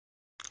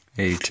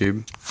Hey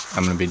YouTube,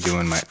 I'm going to be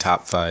doing my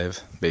top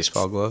 5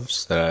 baseball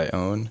gloves that I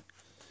own.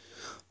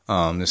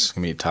 This is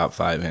going to be top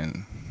 5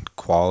 in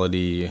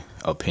quality,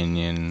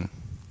 opinion,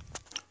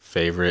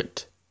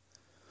 favorite,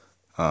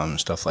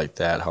 stuff like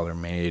that, how they're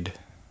made,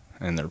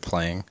 and they're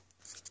playing.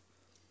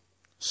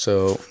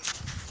 So,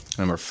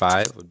 number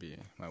 5 would be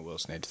my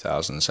Wilson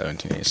 8000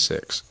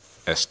 1786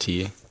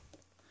 ST.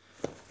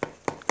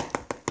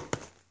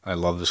 I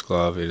love this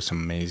glove, it is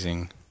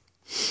amazing.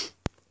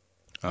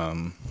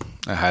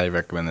 I highly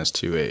recommend this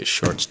to a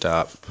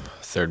shortstop,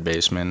 third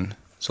baseman.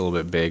 It's a little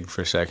bit big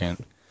for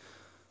second.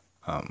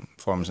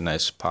 Forms a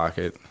nice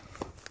pocket.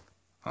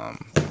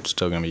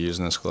 Still going to be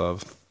using this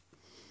glove.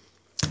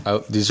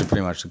 These are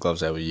pretty much the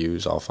gloves I would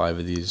use, all 5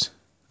 of these,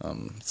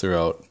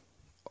 throughout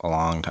a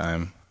long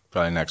time,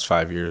 probably next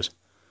 5 years.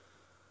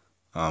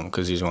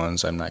 Because these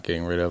ones I'm not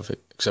getting rid of,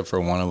 except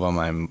for one of them.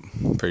 I'm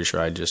pretty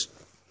sure I just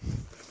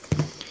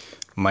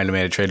might have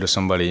made a trade with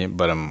somebody,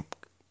 but I'm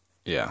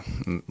a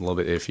little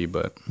bit iffy,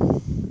 but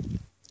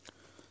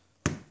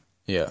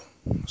yeah,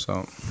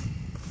 so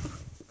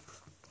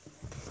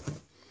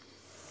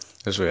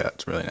this way,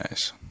 it's really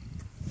nice.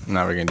 I'm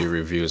not really going to do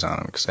reviews on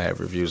them because I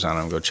have reviews on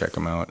them, go check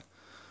them out,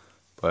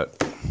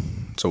 but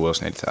it's a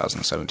Wilson 8000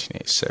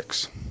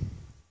 1786.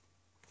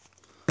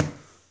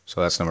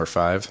 So that's number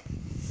 5.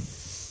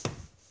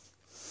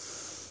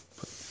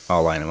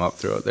 I'll line them up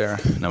throughout there.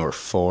 Number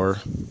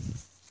 4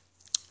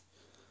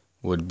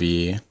 would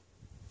be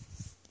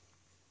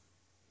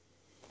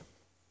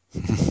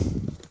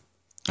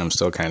I'm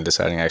still kind of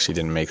deciding. I actually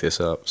didn't make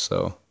this up,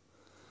 so I'll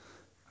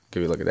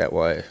give you a look at that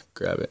while I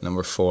grab it.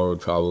 Number 4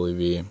 would probably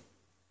be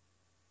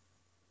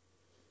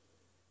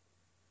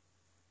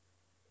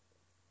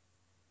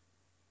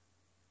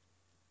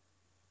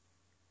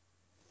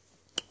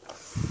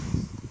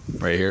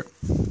right here,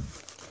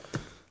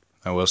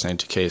 my Wilson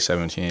 82K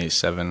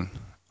 1787.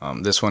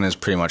 This one is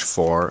pretty much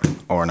 4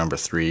 or number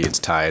 3. It's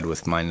tied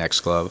with my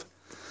next glove,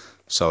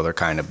 so they're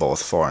kind of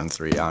both 4 and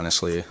 3,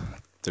 honestly.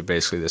 They're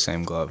basically the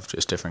same glove,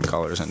 just different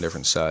colors and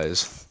different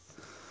size.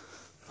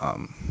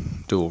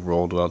 Dual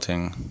rolled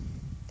welting.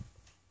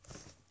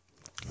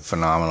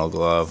 Phenomenal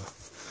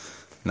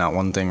glove. Not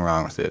one thing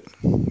wrong with it.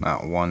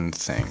 Not one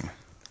thing.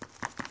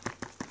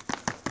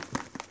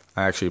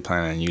 I actually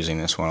plan on using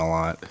this one a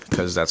lot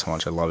because that's how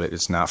much I love it.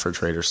 It's not for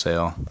trade or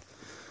sale.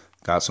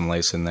 Got some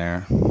lace in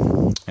there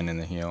and in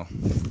the heel.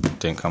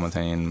 Didn't come with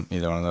any in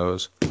either one of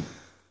those.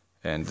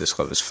 And this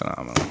glove is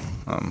phenomenal.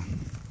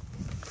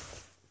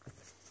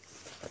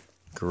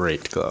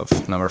 Great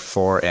glove. Number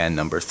 4 and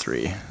number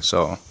 3.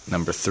 So,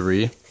 number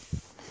 3,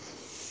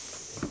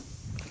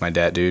 my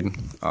Dat Dude.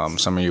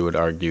 Some of you would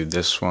argue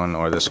this one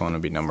or this one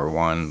would be number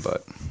 1,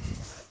 but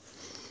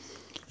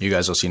you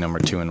guys will see number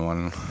 2 and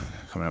 1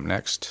 coming up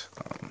next.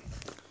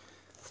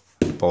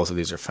 Both of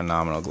these are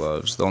phenomenal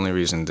gloves. The only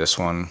reason this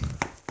one,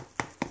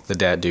 the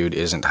Dat Dude,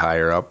 isn't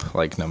higher up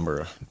like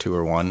number 2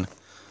 or 1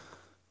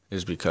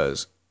 is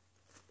because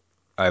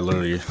I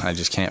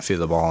just can't feel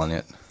the ball in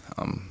it.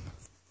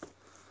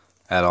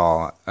 At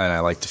all, and I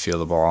like to feel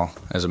the ball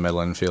as a middle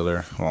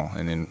infielder,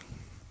 and then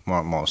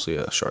mostly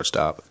a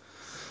shortstop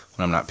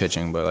when I'm not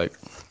pitching, but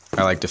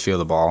I like to feel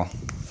the ball,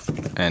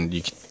 and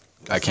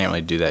I can't really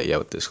do that yet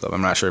with this glove.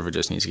 I'm not sure if it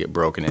just needs to get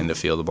broken in to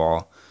feel the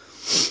ball,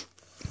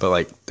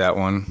 but that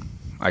one,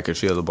 I could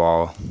feel the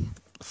ball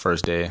the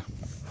first day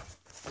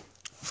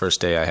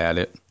I had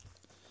it.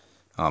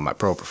 My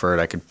Pro Preferred,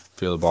 I could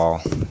feel the ball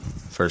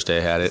first day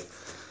I had it.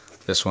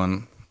 This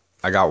one,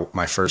 I got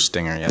my first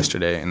stinger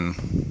yesterday,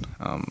 and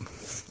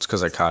it's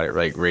because I caught it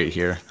right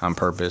here on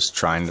purpose,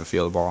 trying to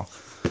feel the ball.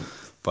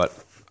 But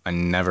I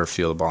never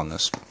feel the ball in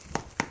this.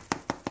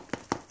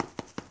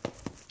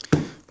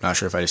 Not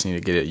sure if I just need to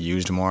get it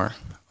used more,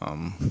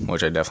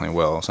 which I definitely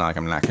will. It's not like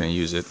I'm not going to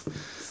use it.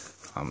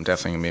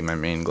 Definitely going to be my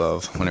main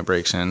glove when it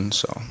breaks in,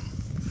 so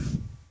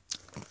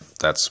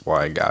that's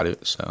why I got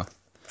it. So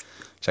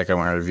check out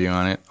my review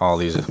on it. All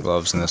these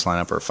gloves in this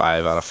lineup are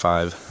 5 out of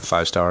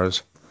 5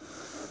 stars.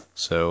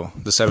 So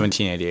the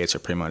 1788s are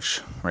pretty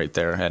much right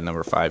there at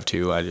number 5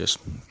 too. I just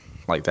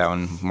like that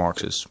one more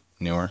because it's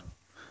newer.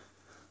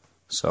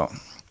 So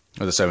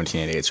the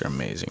 1788s are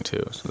amazing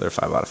too. So they're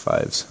 5 out of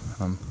 5s.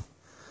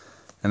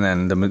 And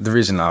then the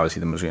reason obviously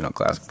the Mizuno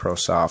Classic Pro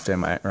Soft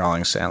and my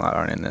Rawlings Sandlot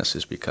aren't in this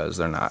is because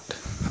they're not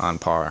on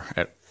par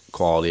at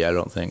quality, I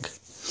don't think.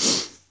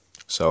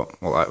 So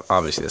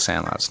obviously the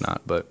Sandlot's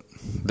not, but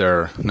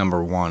they're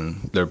number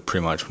 1. They're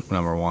pretty much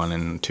number 1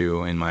 and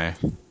 2 in my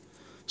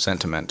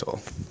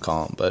sentimental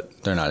column,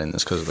 but they're not in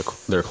this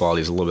because their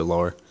quality is a little bit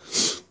lower,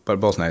 but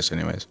both nice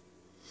anyways.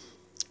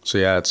 So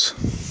yeah, it's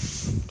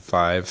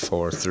 5,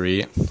 4,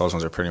 3. Those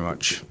ones are pretty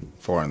much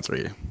 4 and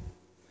 3.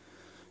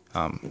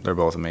 They're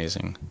both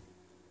amazing.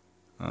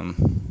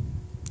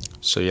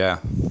 So yeah,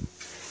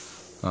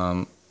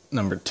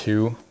 number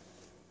 2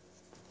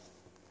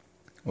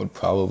 would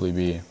probably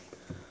be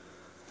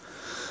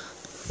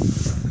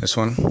this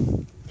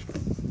one.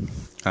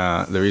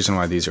 The reason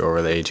why these are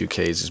over the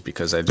A2Ks is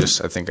because I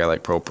think I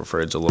like Pro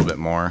Preferreds a little bit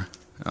more.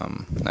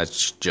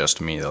 That's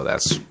just me, though.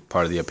 That's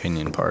part of the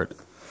opinion part.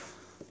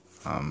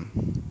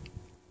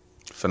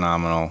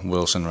 Phenomenal.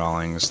 Wilson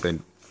Rawlings.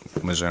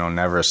 Mizuno,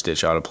 never a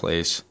stitch out of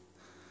place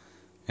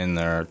in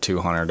their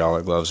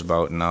 $200 gloves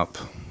about and up.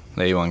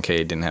 The A1K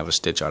didn't have a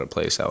stitch out of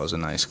place. That was a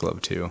nice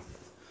glove too.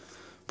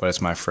 But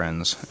it's my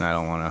friend's, and I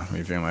don't want to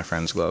review my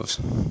friend's gloves.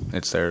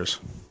 It's theirs.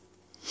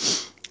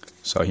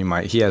 So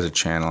he has a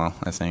channel,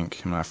 I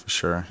think. I'm not for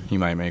sure. He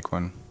might make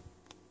one.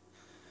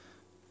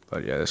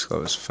 But yeah, this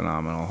glove is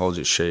phenomenal. Holds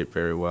its shape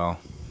very well.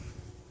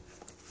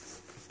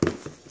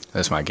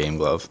 That's my game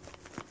glove.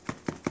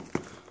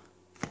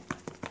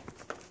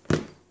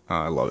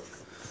 I love it.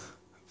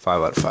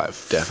 5 out of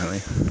 5,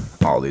 definitely.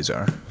 All these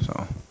are.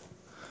 So,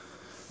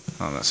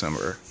 that's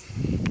number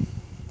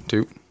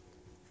 2.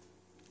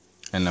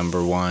 And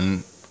number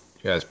 1,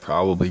 you guys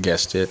probably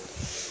guessed it.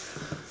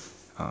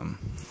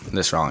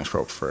 This Rawlings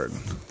Pro Preferred.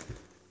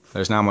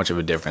 There's not much of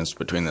a difference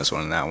between this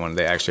one and that one.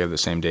 They actually have the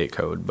same date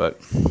code,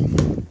 but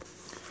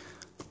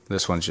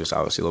this one's just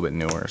obviously a little bit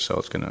newer, so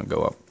it's going to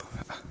go up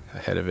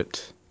ahead of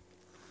it.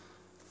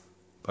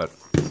 But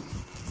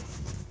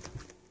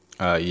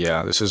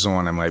yeah, this is the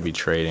one I might be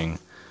trading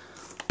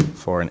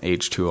for an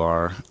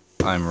H2R.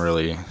 I'm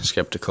really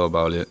skeptical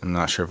about it. I'm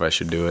not sure if I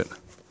should do it.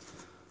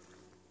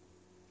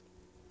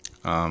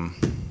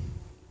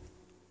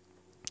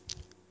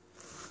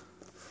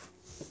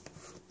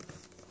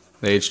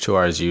 The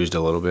H2R is used a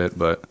little bit,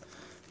 but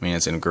I mean,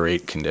 it's in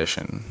great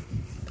condition.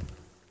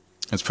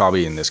 It's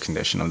probably in this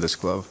condition of this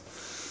glove,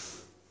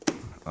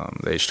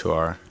 the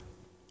H2R,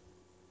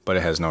 but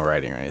it has no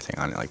writing or anything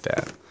on it like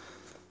that.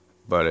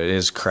 But it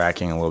is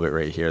cracking a little bit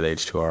right here, the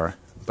H2R,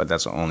 but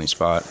that's the only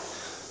spot.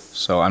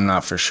 So I'm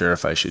not for sure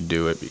if I should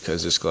do it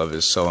because this glove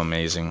is so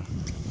amazing.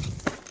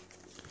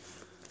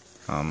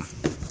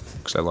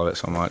 Because I love it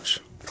so much.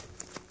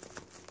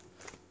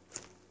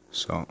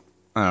 So,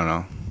 I don't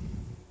know.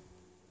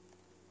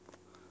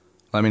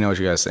 Let me know what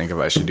you guys think if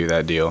I should do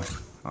that deal.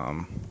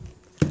 I'm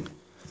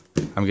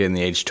getting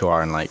the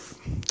H2R in like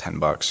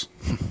 $10.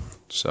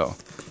 So,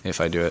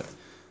 if I do it.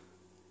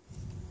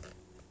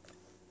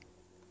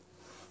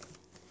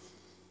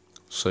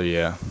 So,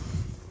 yeah.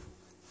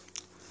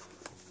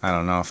 I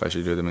don't know if I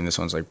should do it. I mean, this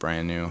one's like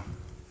brand new.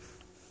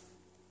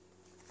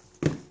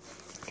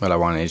 But I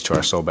want an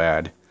H2R so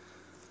bad.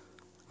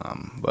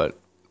 But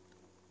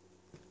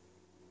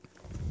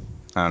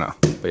I don't know.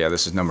 But yeah,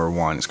 this is number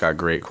 1. It's got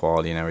great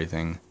quality and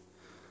everything.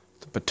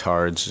 The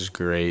petards is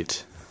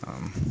great.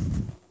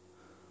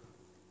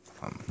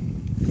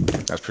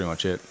 That's pretty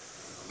much it.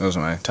 Those are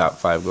my top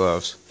 5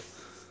 gloves.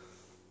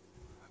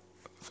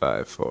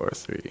 5, 4,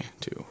 3,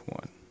 2,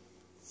 1.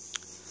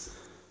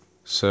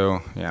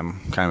 So yeah, I'm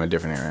kind of a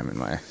different area.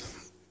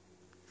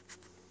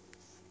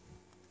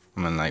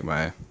 I'm in like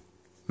my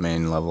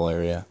main level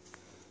area.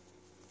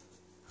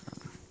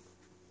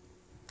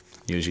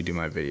 Usually do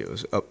my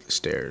videos up the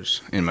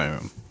stairs in my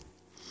room.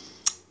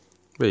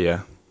 But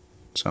yeah,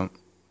 so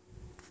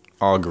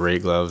all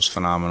great gloves,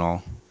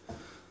 phenomenal.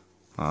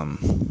 I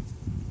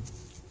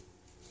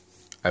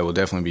will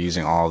definitely be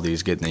using all of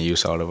these, getting the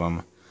use out of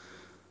them.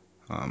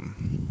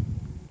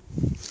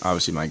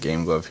 Obviously my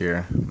game glove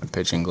here, my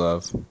pitching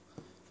glove.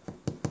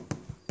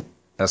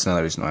 That's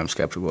another reason why I'm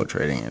skeptical of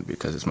trading it,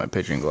 because it's my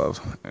pitching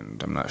glove,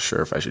 and I'm not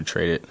sure if I should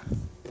trade it.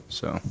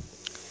 So,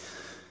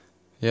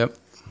 yep.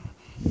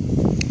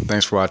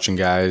 Thanks for watching,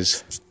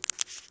 guys.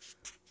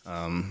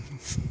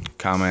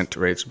 Comment,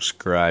 rate,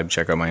 subscribe,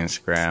 check out my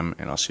Instagram,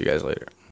 and I'll see you guys later.